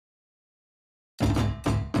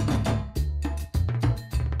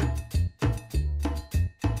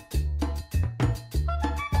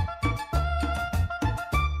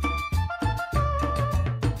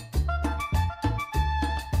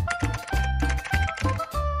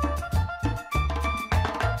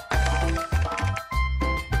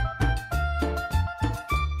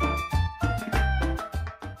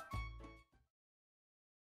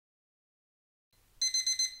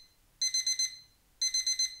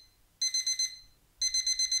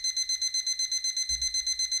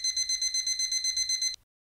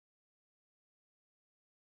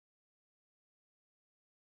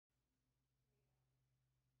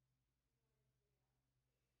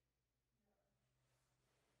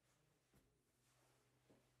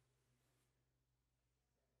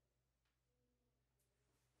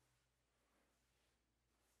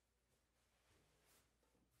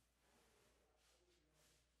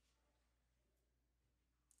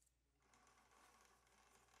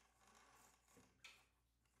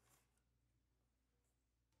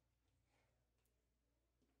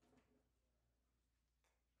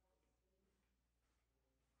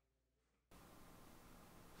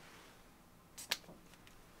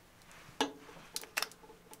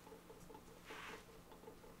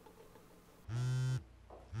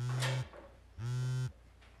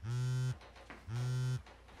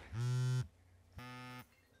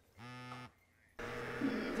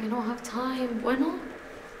I don't have time. Bueno.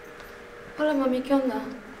 Hola, mami, ¿qué onda?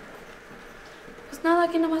 Pues nada,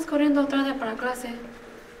 aquí nomás corriendo otra vez para clase.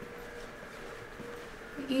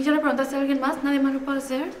 ¿Y ya le preguntaste a alguien más? ¿Nadie más lo puede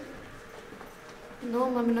hacer? No,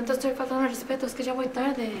 mami, no te estoy faltando el respeto, es que ya voy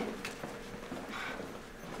tarde.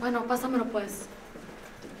 Bueno, pásamelo pues.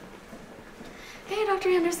 Hey, Dr.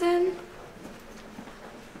 Henderson.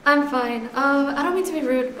 I'm fine. I don't mean to be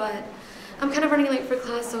rude, but I'm kind of running late for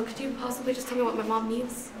class, so could you possibly just tell me what my mom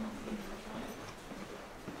needs?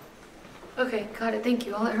 Okay, got it. Thank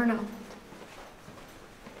you. I'll let her know.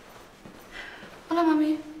 Hola,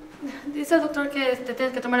 mami. Dice el doctor que te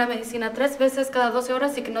tienes que tomar la medicina 3 veces cada 12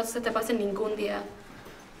 horas y que no se te pase ningún día.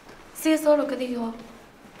 Sí, es todo lo que digo.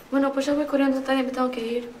 Bueno, pues ya voy corriendo, también me tengo que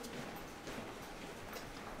ir.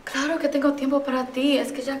 Claro que tengo tiempo para ti,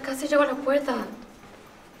 es que ya casi llego a la puerta.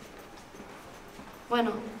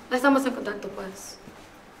 Bueno, estamos en contacto, pues.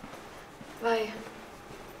 Bye.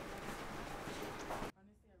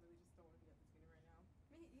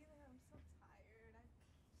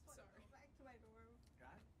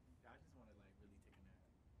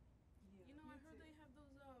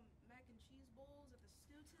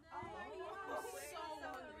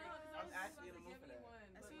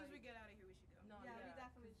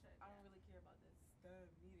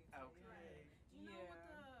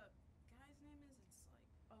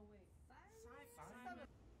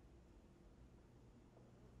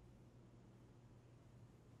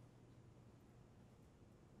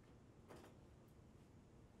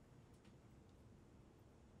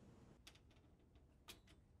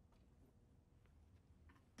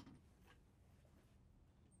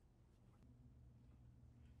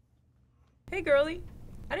 Hey, girly.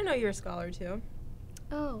 I didn't know you were a scholar, too.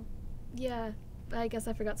 Oh, yeah. I guess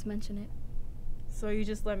I forgot to mention it. So you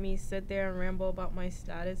just let me sit there and ramble about my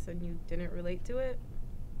status and you didn't relate to it?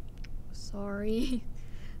 Sorry.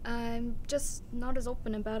 I'm just not as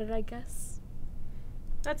open about it, I guess.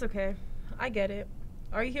 That's okay. I get it.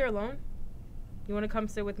 Are you here alone? You want to come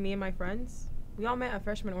sit with me and my friends? We all met at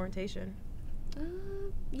freshman orientation.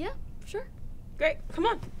 Yeah, sure. Great. Come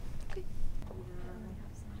on. Okay.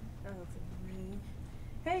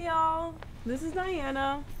 Hey, y'all. This is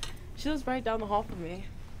Diana. She lives right down the hall from me.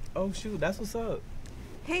 Oh, shoot. That's what's up.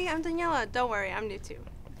 Hey, I'm Daniela. Don't worry, I'm new too.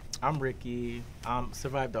 I'm Ricky.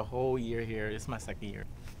 Survived a whole year here. It's my 2nd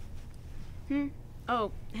year.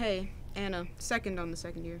 Oh, hey, Anna. Second on the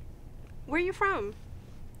 2nd year. Where are you from?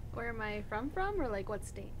 Where am I from, or like what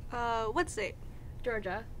state? What state?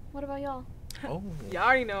 Georgia. What about y'all? Oh. Y'all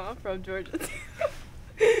already know I'm from Georgia.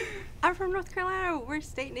 I'm from North Carolina. We're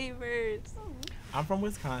state neighbors. I'm from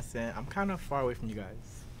Wisconsin. I'm kind of far away from you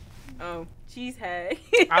guys. Oh, cheesehead.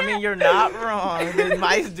 I mean, you're not wrong. The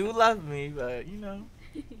mice do love me, but, you know.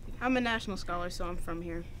 I'm a national scholar, so I'm from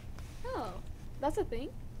here. Oh, that's a thing?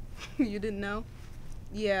 You didn't know?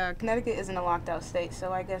 Yeah, Connecticut isn't a locked-out state,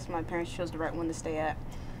 so I guess my parents chose the right one to stay at.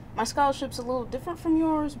 My scholarship's a little different from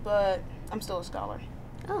yours, but I'm still a scholar.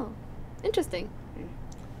 Oh, interesting.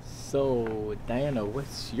 So, Diana,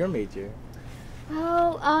 what's your major?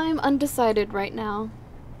 Well, I'm undecided right now.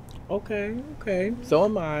 Okay. So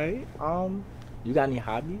am I. You got any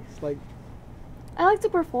hobbies? Like, I like to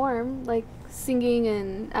perform, like singing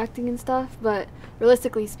and acting and stuff, but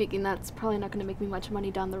realistically speaking, that's probably not going to make me much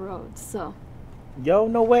money down the road, so. yo,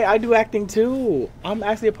 no way. I do acting too. I'm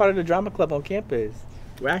actually a part of the drama club on campus.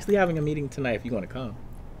 We're actually having a meeting tonight if you want to come.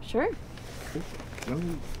 Sure.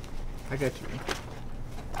 I got you.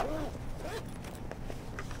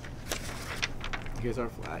 Here's our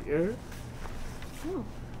flyer. Oh.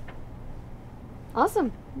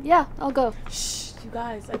 Awesome. Yeah, I'll go. Shh, you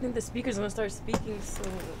guys. I think the speaker's gonna start speaking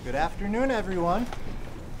soon. Good afternoon, everyone.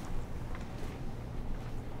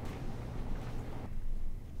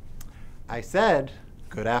 I said,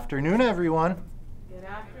 good afternoon, everyone. Good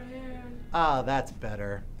afternoon. Ah, that's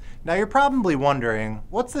better. Now you're probably wondering,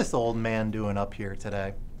 what's this old man doing up here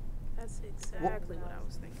today? That's exactly what I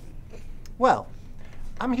was thinking. Well,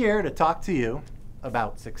 I'm here to talk to you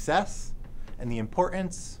about success and the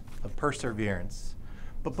importance of perseverance.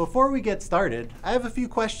 But before we get started, I have a few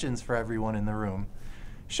questions for everyone in the room.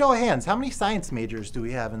 Show of hands, how many science majors do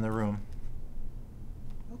we have in the room?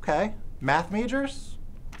 Okay. Math majors?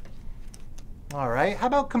 All right. How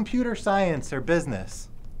about computer science or business?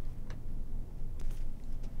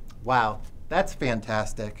 Wow, that's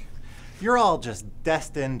fantastic. You're all just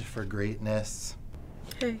destined for greatness.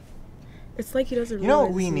 Hey, it's like he doesn't You know realize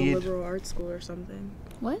what we it's a need? liberal arts school or something.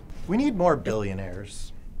 What? We need more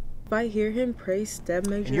billionaires. If I hear him praise STEM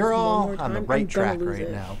measures And you're one all more time, on the I'm right gonna track lose right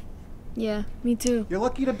it. now. Yeah, me too. You're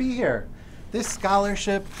lucky to be here. This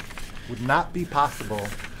scholarship would not be possible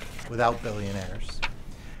without billionaires.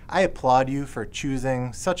 I applaud you for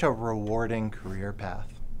choosing such a rewarding career path.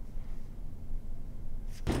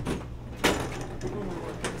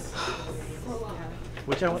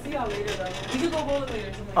 Which I See y'all later, though. We can go bowling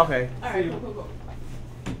later. Okay. All right, go.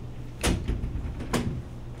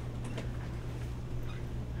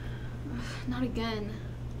 Not again.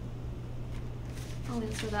 I'll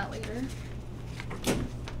answer that later.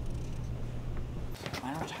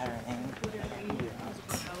 Why don't I her name?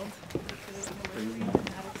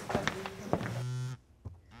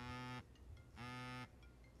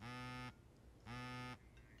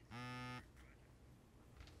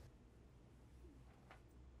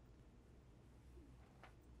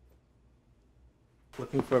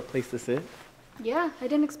 Looking for a place to sit? Yeah, I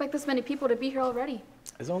didn't expect this many people to be here already.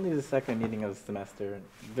 It's only the second meeting of the semester.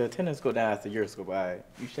 The attendance go down as the years go by.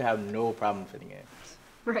 You should have no problem fitting in.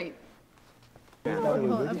 Right.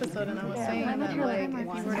 Whole episode, and I was saying that like if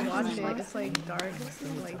you were to watch it, it's like dark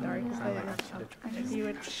as you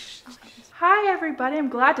would. Hi everybody, I'm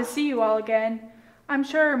glad to see you all again. I'm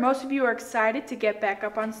sure most of you are excited to get back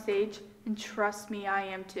up on stage, and trust me, I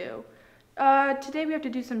am too. Today we have to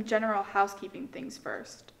do some general housekeeping things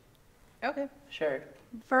first. Okay, sure.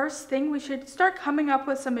 First thing, we should start coming up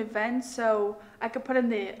with some events so I could put in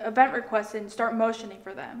the event requests and start motioning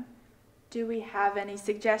for them. Do we have any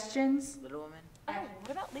suggestions? Little Woman?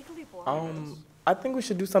 What about Legally Blonde? I think we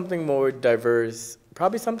should do something more diverse.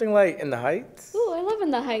 Probably something like In the Heights. Ooh, I live in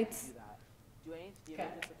the Heights.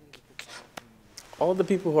 All the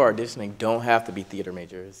people who are auditioning don't have to be theater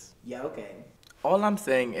majors. Yeah, okay. All I'm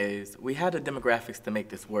saying is we had the demographics to make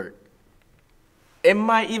this work. It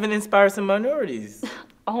might even inspire some minorities.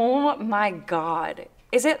 Oh my God.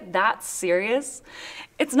 Is it that serious?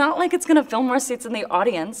 It's not like it's gonna fill more seats in the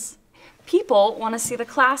audience. People want to see the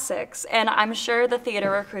classics, and I'm sure the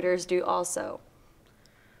theater recruiters do also.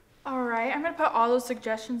 All right, I'm gonna put all those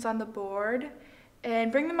suggestions on the board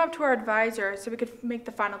and bring them up to our advisor so we could make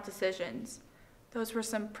the final decisions. Those were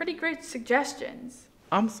some pretty great suggestions.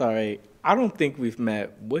 I'm sorry, I don't think we've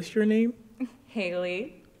met. What's your name?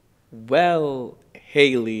 Haley. Well,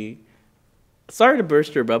 Haley, sorry to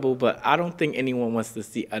burst your bubble, but I don't think anyone wants to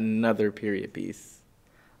see another period piece.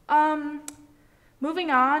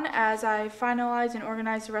 Moving on, as I finalize and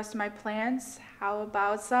organize the rest of my plans, how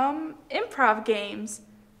about some improv games?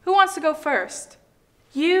 Who wants to go first?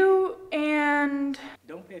 You and...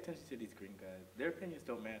 Don't pay attention to these green guys. Their opinions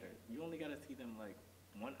don't matter. You only gotta see them like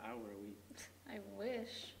 1 hour a week. I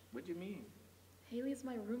wish. What do you mean? Haley's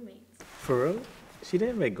my roommate. For real? She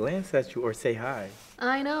didn't even glance at you or say hi.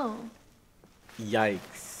 I know.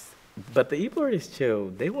 Yikes. But the E-board is chill.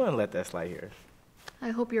 They wouldn't let that slide here.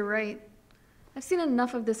 I hope you're right. I've seen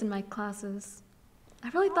enough of this in my classes. I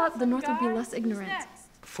really thought the North would be less ignorant.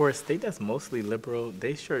 For a state that's mostly liberal,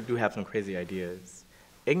 they sure do have some crazy ideas.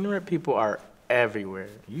 Ignorant people are everywhere.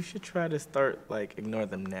 You should try to start, ignore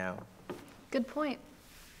them now. Good point.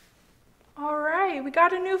 All right, we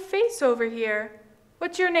got a new face over here.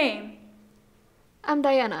 What's your name? I'm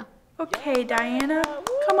Diana. Okay, Diana,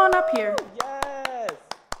 come on up here. Yes!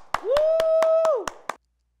 Woo!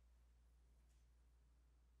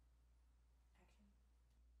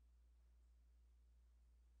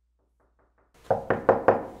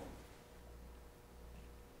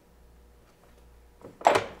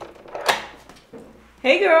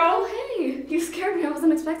 Hey, girl. Oh, hey. You scared me. I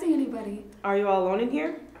wasn't expecting anybody. Are you all alone in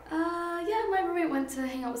here? Yeah, my roommate went to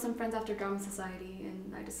hang out with some friends after drama society,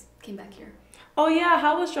 and I just came back here. Oh, yeah.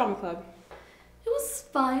 How was drama club? It was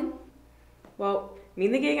fine. Well, me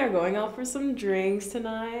and the gang are going out for some drinks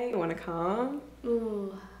tonight. You want to come?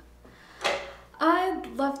 Ooh. I'd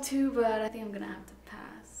love to, but I think I'm gonna have to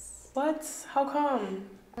pass. What? How come?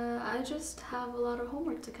 I just have a lot of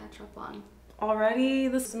homework to catch up on. Already?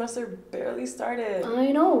 The semester barely started.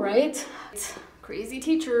 I know, right? Crazy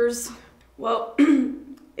teachers. Well,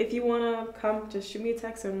 if you want to come, just shoot me a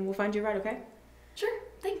text and we'll find you a ride, okay? Sure,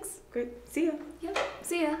 thanks. Great. See ya. Yep,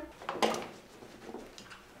 see ya.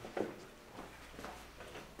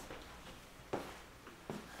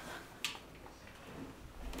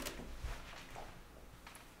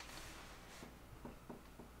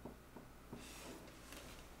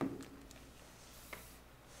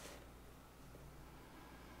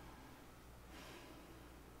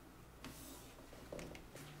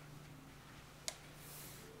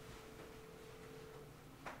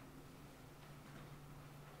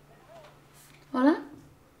 Hola.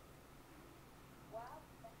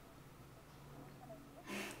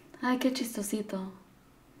 Ay, qué chistosito.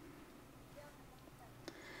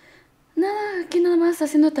 Nada, aquí nada más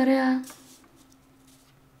haciendo tarea.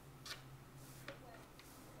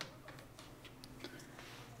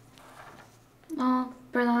 Oh,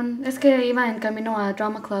 Perdón, es que iba en camino a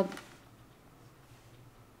Drama Club.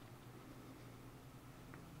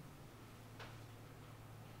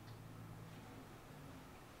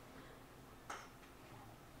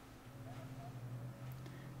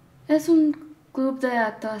 Es un club de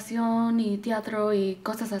actuación y teatro y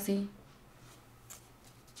cosas así.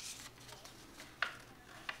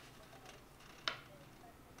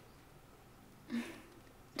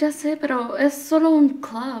 Ya sé, pero es solo un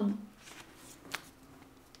club.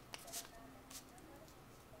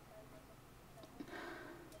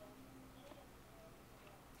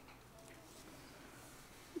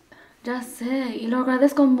 Ya sé, y lo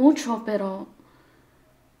agradezco mucho, pero...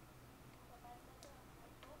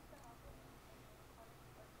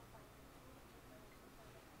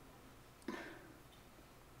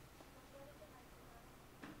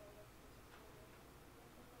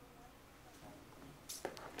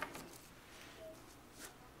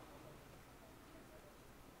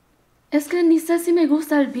 Es que ni sé si me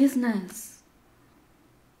gusta el business.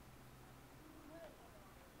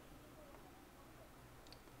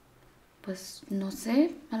 Pues no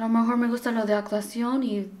sé, a lo mejor me gusta lo de actuación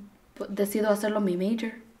y decido hacerlo mi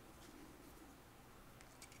major.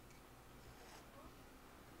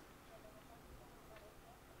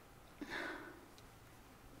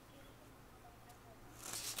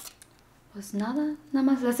 Pues nada, nada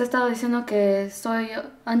más les he estado diciendo que soy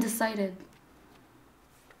undecided.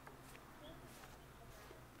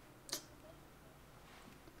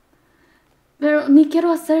 Pero ni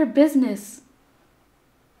quiero hacer business.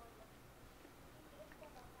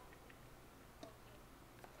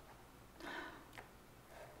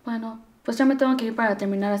 Bueno, pues ya me tengo que ir para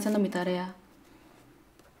terminar haciendo mi tarea.